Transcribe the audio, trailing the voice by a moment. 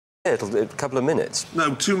It'll a couple of minutes.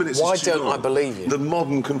 No, 2 minutes Why is too don't long. I believe you? The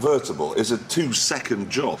modern convertible is a 2-second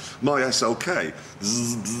job. My SLK.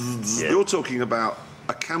 Yeah. You're talking about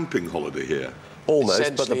a camping holiday here. Almost, but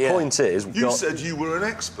the Essentially, yeah. point is... we've You got... said you were an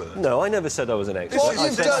expert. No, I never said I was an expert. What I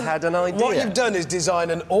you've said done- I had an idea. What you've done is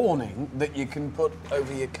design an awning that you can put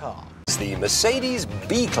over your car. It's the Mercedes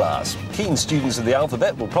B-Class. Keen students of the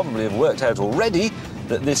alphabet will probably have worked out already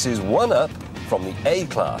that this is one up from the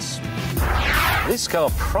A-Class. This car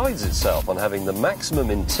prides itself on having the maximum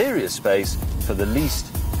interior space for the least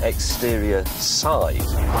exterior side.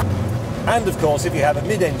 And of course, if you have a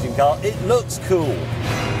mid-engine car, it looks cool.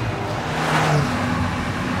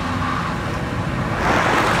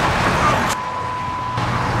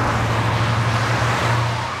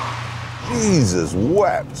 Jesus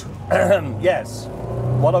wept. Yes.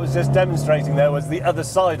 What I was just demonstrating there was the other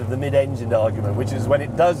side of the mid-engine argument, which is when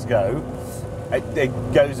it does go,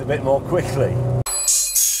 it goes a bit more quickly.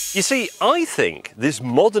 You see, I think this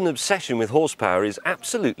modern obsession with horsepower is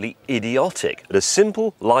absolutely idiotic. A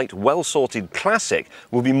simple, light, well-sorted classic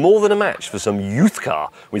will be more than a match for some youth car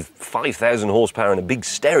with 5,000 horsepower and a big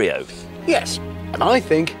stereo. Yes, and I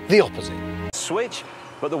think the opposite. Switch,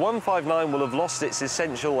 but the 159 will have lost its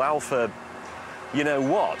essential alpha, you know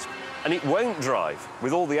what, and it won't drive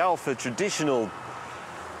with all the alpha traditional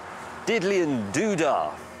diddly and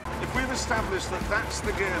doodah. If we've established that that's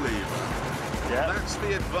the gear lever, Yeah. that's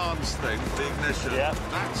the advanced thing, the ignition, Yeah.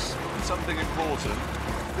 that's something important.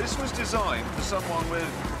 This was designed for someone with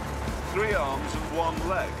 3 arms and 1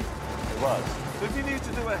 leg. It was. So if you need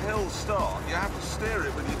to do a hill start, you have to steer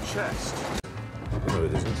it with your chest. No,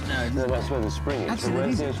 it isn't. No, that's where the spring is.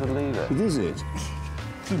 Absolutely. So where's the lever? It is it.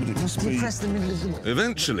 But it must be... Press the middle of the...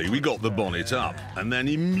 Eventually, we got the bonnet up and then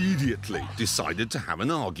immediately decided to have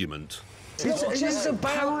an argument. It's just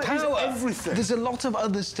about power. Everything. There's a lot of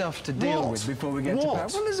other stuff to deal with before we get to power.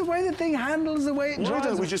 What? Well, there's the way the thing handles, the way it Why drives.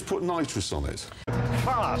 don't we just put nitrous on it?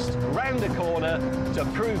 Fast, round the corner to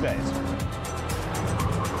prove it.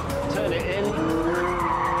 Turn it in.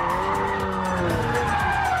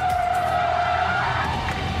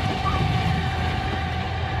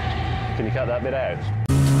 Can you cut that bit out?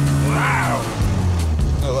 Wow!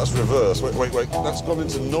 No, that's reverse. Wait. That's gone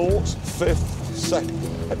into 0th, 5th,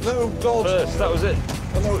 2nd. No, God. First, that was it.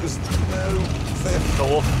 Oh, no, it was... No, 5th.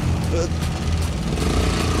 Fourth.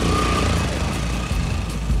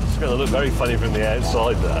 It's going to look very funny from the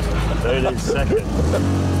outside there. There it is, second.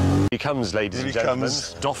 Here he comes, ladies and gentlemen.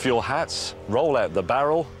 Doff your hats, roll out the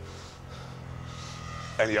barrel.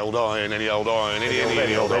 Any old iron, any old iron,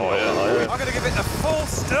 any old iron. iron. I'm going to give it a full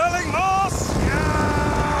Sterling Moss!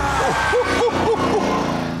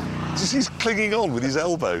 Just he's clinging on with his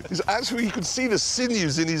elbow. Actually, you could see the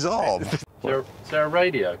sinews in his arm. Is there a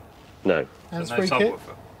radio? No. Hands-free kit.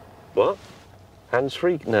 What?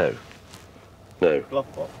 Hands-free? No. No.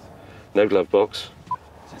 Glove box. No glove box.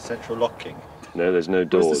 Is it central locking? No, there's no Where's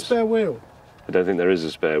doors. the spare wheel? I don't think there is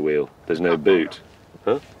a spare wheel. There's no boot.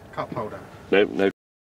 Huh? Cup holder. No, no